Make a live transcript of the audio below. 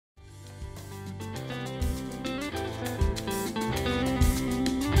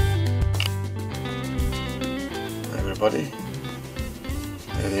everybody.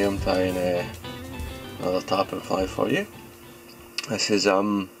 Today I'm tying another tarpon fly for you. This is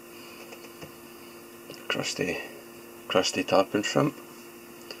crusty tarpon shrimp.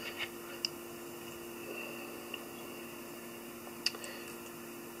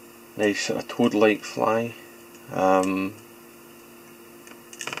 Nice sort of toad-like fly.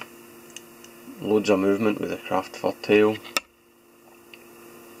 Loads of movement with the craft fur tail.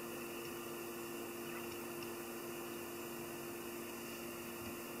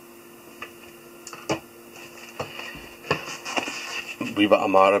 Wee bit of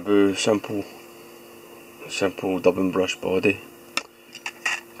marabou, simple dubbing brush body.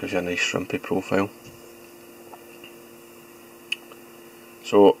 Gives you a nice shrimpy profile.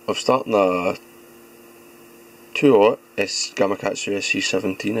 So I've started a 2/0 Gamakatsu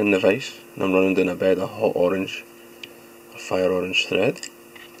SC17 in the vise, and I'm running down a bed of hot orange, a fire orange thread.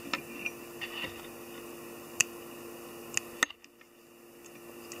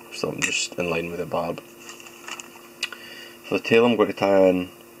 So I'm just in line with the barb. For the tail I'm going to tie in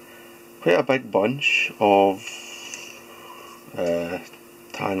quite a big bunch of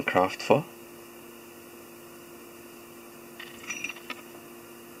tan craft fur.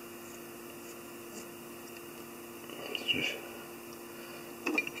 Just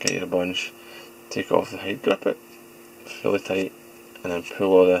get your bunch, take it off the hide, grip it fairly tight, and then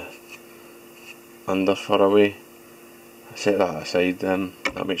pull all the under fur away. Set that aside,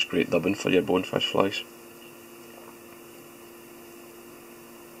 that makes great dubbing for your bonefish flies.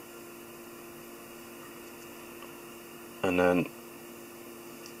 And then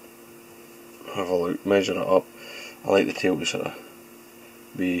have a look, measure it up. I like the tail to sort of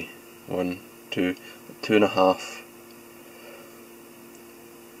be 2.5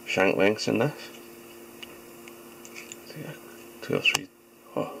 shank lengths in this. 2 or 3.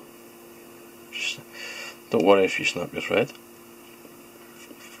 Oh. Just, don't worry if you snap your thread.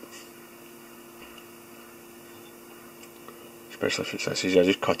 Especially if it's this easy, I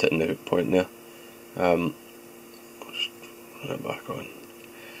just cut it in the hook point there. Just put it back on.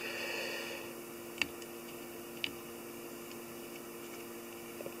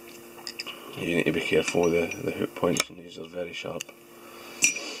 You need to be careful with the hook points, and these are very sharp,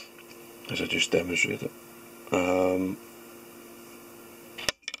 as I just demonstrated.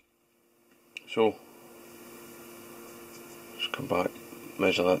 So, just come back,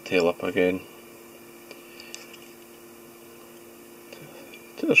 measure that tail up again.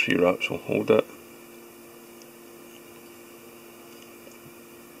 2 or 3 wraps will hold it.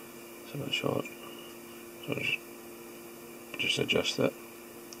 It's a bit short, so just adjust it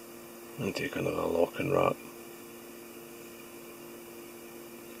and take another lock and wrap.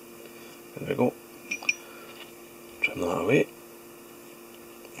 There we go. Trim that away.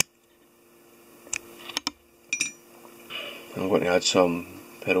 I'm going to add some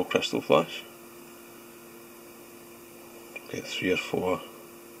pearl crystal flash. Get 3 or 4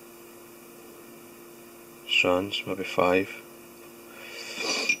 strands, maybe 5.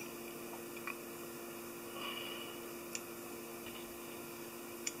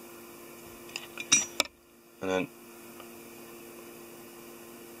 And then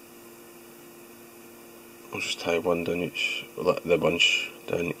I'll just tie one down each, let the bunch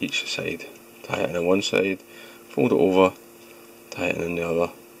down each side. Tie it in on one side, fold it over, tie it in the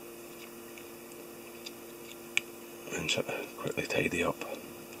other, and sort of quickly tidy up.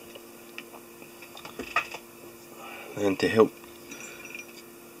 And to help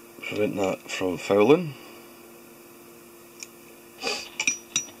prevent that from fouling,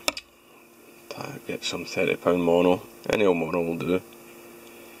 get some £30 mono, any old mono will do.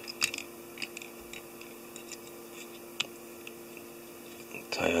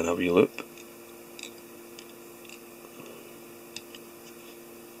 Tie in a wee loop.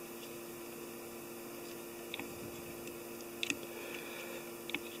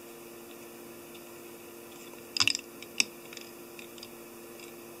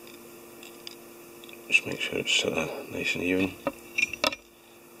 Just make sure it's sort of nice and even.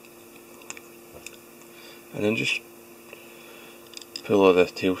 And then just pull all the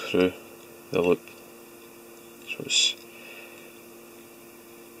tail through the loop, so it's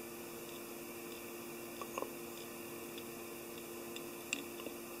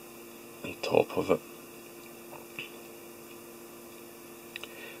on top of it.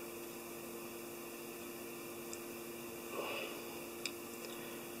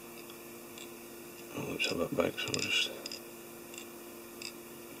 It looks a bit big, so we'll just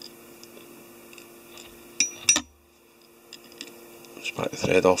back the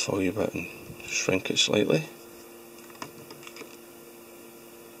thread off a wee bit and shrink it slightly.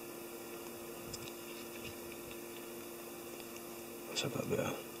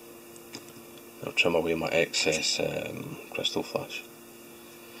 trim away my excess crystal flash.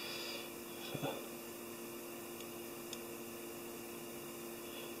 So,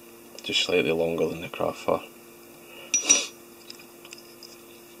 just slightly longer than the craft fur.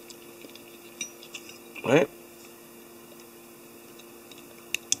 Right.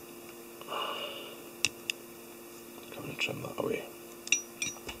 Come and trim that away.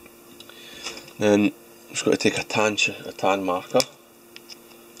 Then I'm just going to take a tan marker,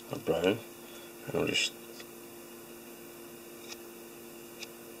 or brown, and I'll just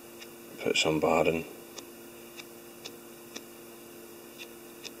put some barring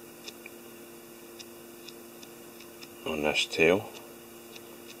on this tail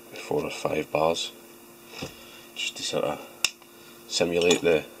with 4 or 5 bars, just to sort of simulate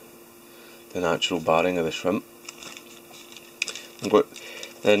the natural barring of the shrimp.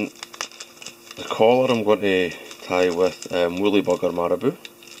 Then the collar I'm going to tie with woolly bugger marabou.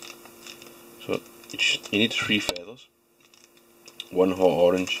 So you need 3 feathers, 1 hot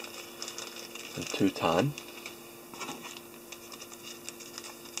orange and 2 tan.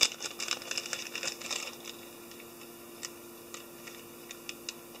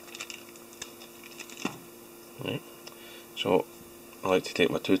 Right. So I like to take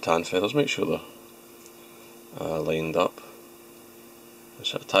my 2 tan feathers, make sure they're lined up.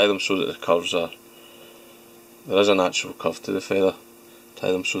 So I tie them so that the curves are, there is a natural curve to the feather.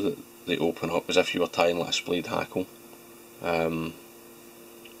 Tie them so that they open up as if you were tying like a splayed hackle. And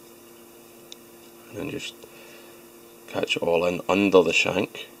then just catch it all in under the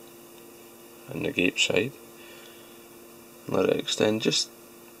shank and the gape side. And let it extend just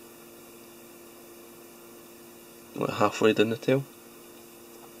like halfway down the tail.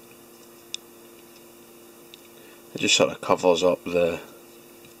 It just sort of covers up the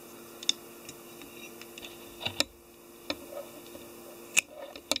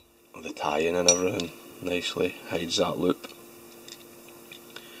tie-in and everything nicely, hides that loop.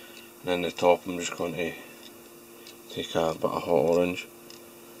 And then the top I'm just going to take a bit of hot orange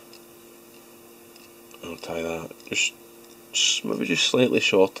and I'll tie that just maybe just slightly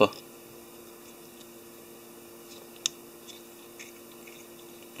shorter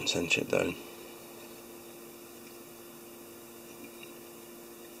and cinch it down.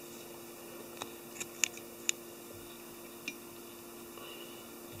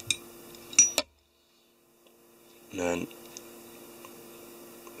 And then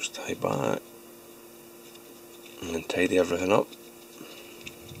just tie back and then tidy everything up.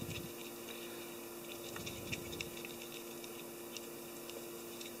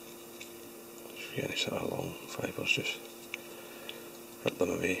 If you get any sort of long fibres, just rip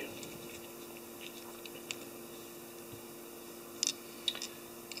them away.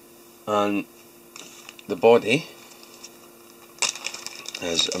 And the body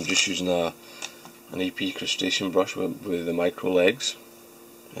is, I'm just using an EP crustacean brush with the micro legs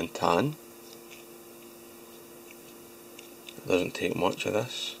and tan. It doesn't take much of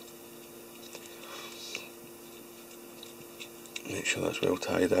this. Make sure that's well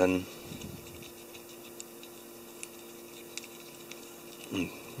tied in. And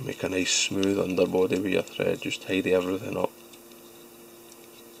make a nice smooth underbody with your thread, just tidy everything up.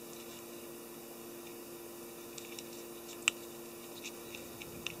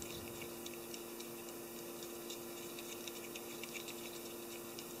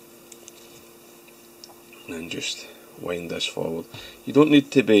 And then just wind this forward. You don't need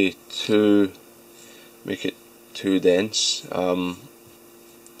to be make it too dense. I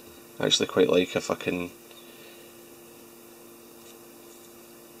actually quite like if I can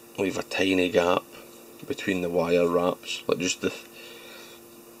leave a tiny gap between the wire wraps, like just the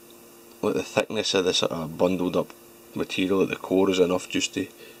thickness of the sort of bundled up material at the core is enough just to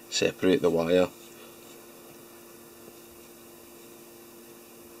separate the wire.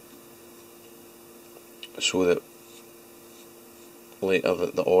 So that later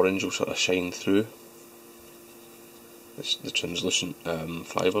the orange will sort of shine through. It's the translucent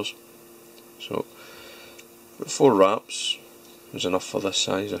fibres. So 4 wraps is enough for this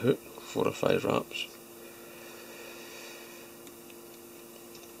size of hook, 4 or 5 wraps.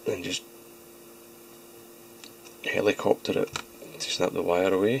 Then just helicopter it to snap the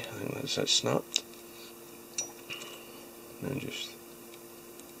wire away. I think that's it snapped. And then just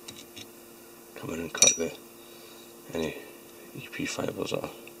come in and cut any EP fibres that are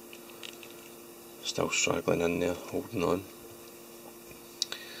still straggling in there, holding on.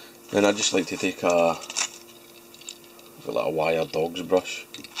 Then I just like to take a wire dog's brush.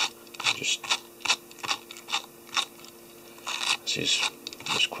 Just this is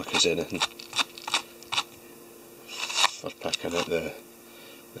as quick as anything for picking out the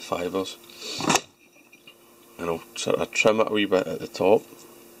fibres. and I'll sort of trim it a wee bit at the top,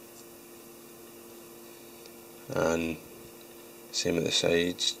 and same at the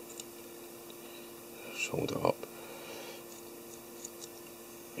sides. Just hold it up.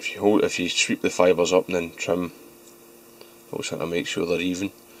 If you sweep the fibres up and then trim, it'll sort of make sure they're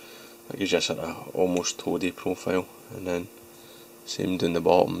even. That gives you a sort of almost toady profile, and then same down the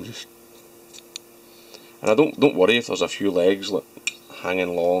bottom. Just, and I don't worry if there's a few legs like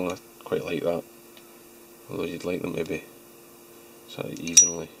hanging long. I quite like that. Although you'd like them maybe sort of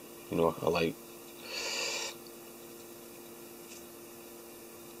evenly. You know, I like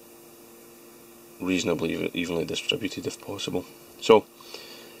reasonably evenly distributed if possible. So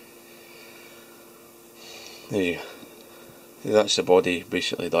there you go. That's the body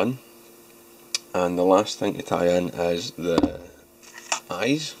basically done. And the last thing to tie in is the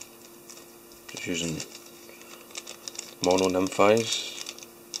eyes. Just using mono nymph eyes,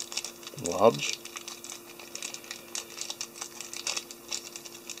 large.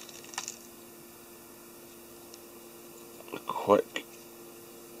 A quick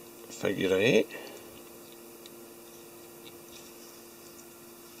figure 8.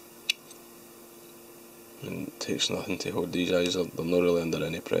 And it takes nothing to hold these eyes, they're not really under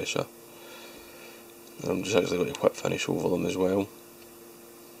any pressure. I'm just actually going to quick finish over them as well.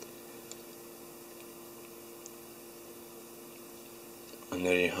 And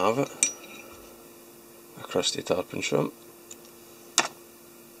there you have it, a crusty tarpon shrimp.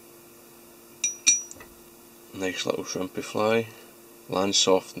 Nice little shrimpy fly, lands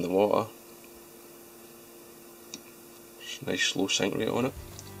soft in the water. Just nice slow sink rate on it.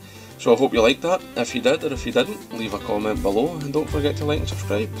 So I hope you liked that. If you did, or if you didn't, leave a comment below, and don't forget to like and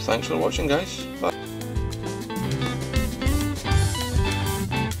subscribe. Thanks for watching, guys. Bye.